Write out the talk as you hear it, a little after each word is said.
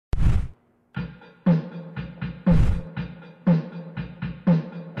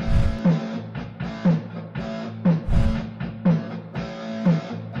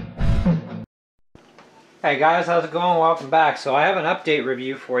Hey guys, how's it going? Welcome back. So I have an update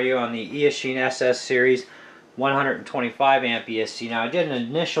review for you on the EACHINE SS series 125 amp ESC. Now I did an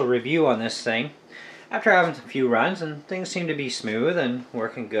initial review on this thing after having a few runs, and things seem to be smooth and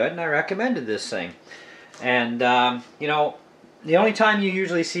working good, and I recommended this thing. And you know, the only time you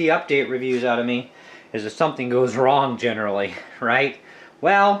usually see update reviews out of me is if something goes wrong generally, right?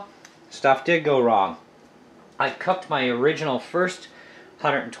 Well, stuff did go wrong. I cooked my original first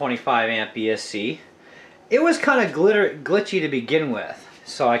 125 amp ESC. It was kind of glitchy to begin with,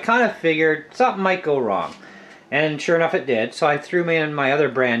 so I kind of figured something might go wrong. And sure enough it did, so I threw in my other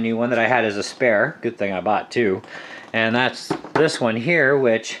brand new one that I had as a spare. Good thing I bought two. And that's this one here,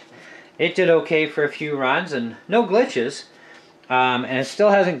 which it did okay for a few runs and no glitches. And it still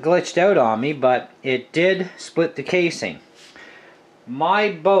hasn't glitched out on me, but it did split the casing. My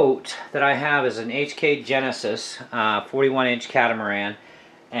boat that I have is an HK Genesis 41-inch catamaran.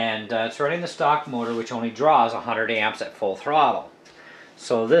 And it's running the stock motor, which only draws 100 amps at full throttle.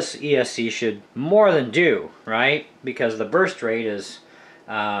 So this ESC should more than do, right? Because the burst rate is,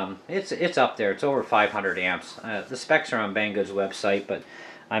 it's up there. It's over 500 amps. The specs are on Bangggod's website, but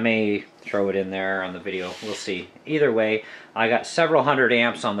I may throw it in there on the video. We'll see. Either way, I got several hundred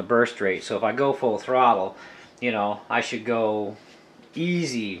amps on the burst rate. So if I go full throttle, you know, I should go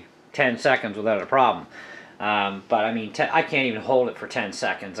easy 10 seconds without a problem. But I mean, I can't even hold it for 10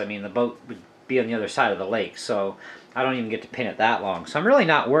 seconds. I mean, the boat would be on the other side of the lake, so I don't even get to pin it that long. So I'm really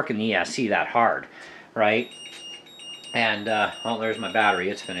not working the ESC that hard, right? And, well, there's my battery.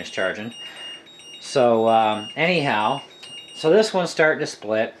 It's finished charging. So, anyhow, so this one's starting to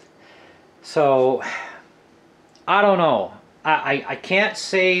split. So, I don't know. I can't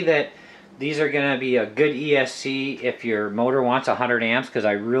say that these are going to be a good ESC if your motor wants 100 amps, because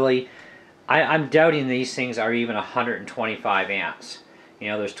I'm doubting these things are even 125 amps. You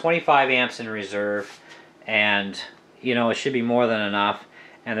know, there's 25 amps in reserve, and, you know, it should be more than enough,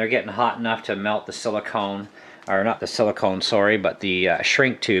 and they're getting hot enough to melt the silicone, or not the silicone, sorry, but the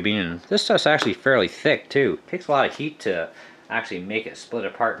shrink tubing, and this stuff's actually fairly thick, too. It takes a lot of heat to actually make it split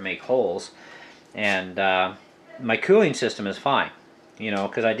apart and make holes, and my cooling system is fine, you know,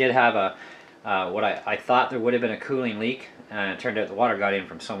 because I did have a, what I thought there would have been a cooling leak, and it turned out the water got in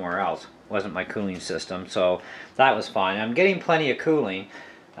from somewhere else. Wasn't my cooling system, so that was fine. I'm getting plenty of cooling,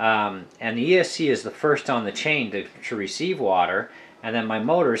 and the ESC is the first on the chain to receive water, and then my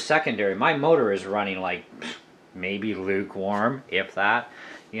motor is secondary. My motor is running like maybe lukewarm, if that,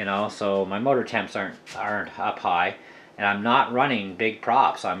 you know, so my motor temps aren't up high, and I'm not running big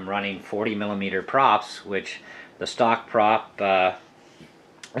props. I'm running 40mm props, which the stock prop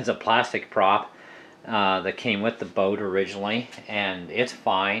is a plastic prop that came with the boat originally, and it's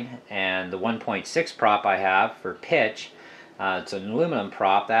fine. And the 1.6 prop I have for pitch, it's an aluminum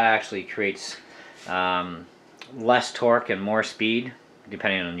prop that actually creates less torque and more speed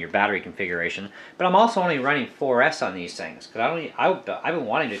depending on your battery configuration. But I'm also only running 4S on these things because I've been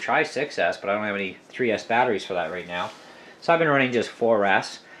wanting to try 6S, but I don't have any 3S batteries for that right now. So I've been running just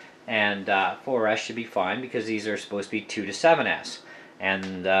 4S, and 4S should be fine because these are supposed to be 2 to 7S.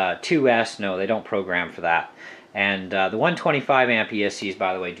 And 2S, no, they don't program for that. And the 125 amp ESCs,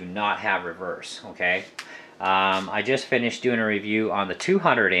 by the way, do not have reverse, okay? I just finished doing a review on the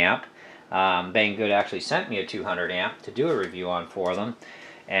 200 amp. Banggood actually sent me a 200 amp to do a review on for them.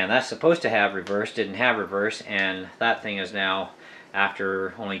 And that's supposed to have reverse, didn't have reverse, and that thing is now,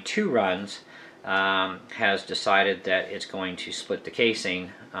 after only 2 runs, has decided that it's going to split the casing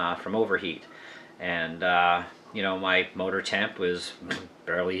from overheat. And you know, my motor temp was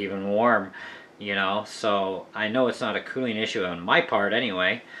barely even warm, you know, so I know it's not a cooling issue on my part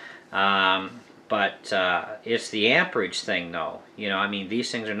anyway, but it's the amperage thing though. You know, I mean, these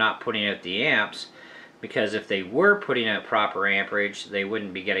things are not putting out the amps, because if they were putting out proper amperage, they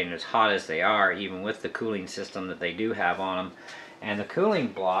wouldn't be getting as hot as they are, even with the cooling system that they do have on them. And the cooling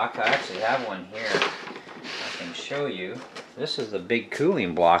block, I actually have one here. I can show you. This is the big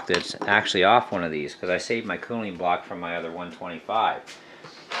cooling block that's actually off one of these, because I saved my cooling block from my other 125,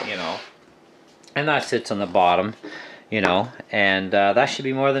 you know. And that sits on the bottom, you know, and that should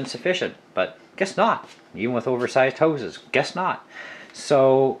be more than sufficient. But guess not. Even with oversized hoses, guess not.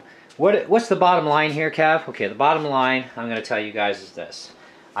 So what's the bottom line here, Cav? Okay, the bottom line I'm going to tell you guys is this.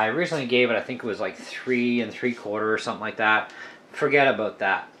 I originally gave it, I think it was like 3 3/4 or something like that. Forget about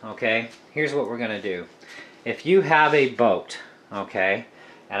that, okay? Here's what we're going to do. If you have a boat, okay,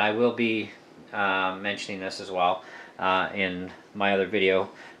 and I will be mentioning this as well in my other video,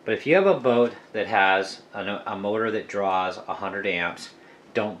 but if you have a boat that has a motor that draws 100 amps,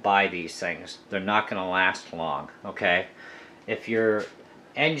 don't buy these things. They're not going to last long, okay? If you're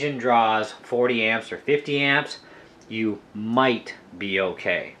engine draws 40 amps or 50 amps, you might be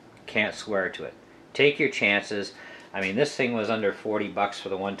okay. Can't swear to it. Take your chances. I mean, this thing was under 40 bucks for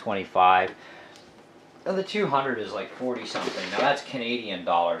the 125. And the 200 is like 40 something. Now that's Canadian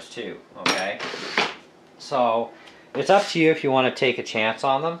dollars too, okay? So it's up to you if you want to take a chance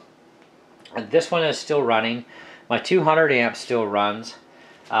on them. And this one is still running. My 200 amp still runs.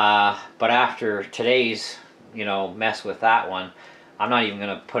 But after today's, mess with that one, I'm not even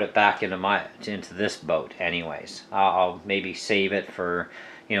going to put it back into this boat anyways. I'll maybe save it for,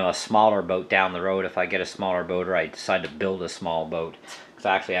 a smaller boat down the road if I get a smaller boat or I decide to build a small boat. Because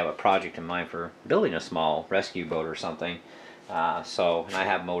I actually have a project in mind for building a small rescue boat or something. And I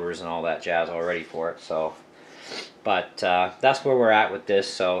have motors and all that jazz already for it. So, but that's where we're at with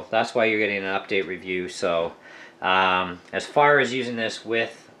this. So that's why you're getting an update review. So as far as using this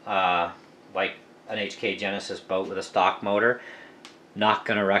with like an HK Genesis boat with a stock motor, not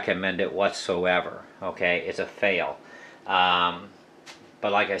going to recommend it whatsoever. Okay, it's a fail.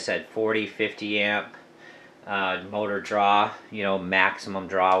 But like I said, 40, 50 amp motor draw, maximum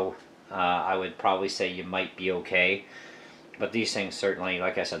draw, I would probably say you might be okay. But these things certainly,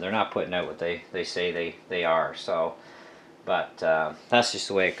 like I said, they're not putting out what they say they are. So, but that's just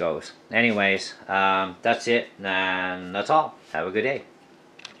the way it goes. Anyways, that's it, and that's all. Have a good day.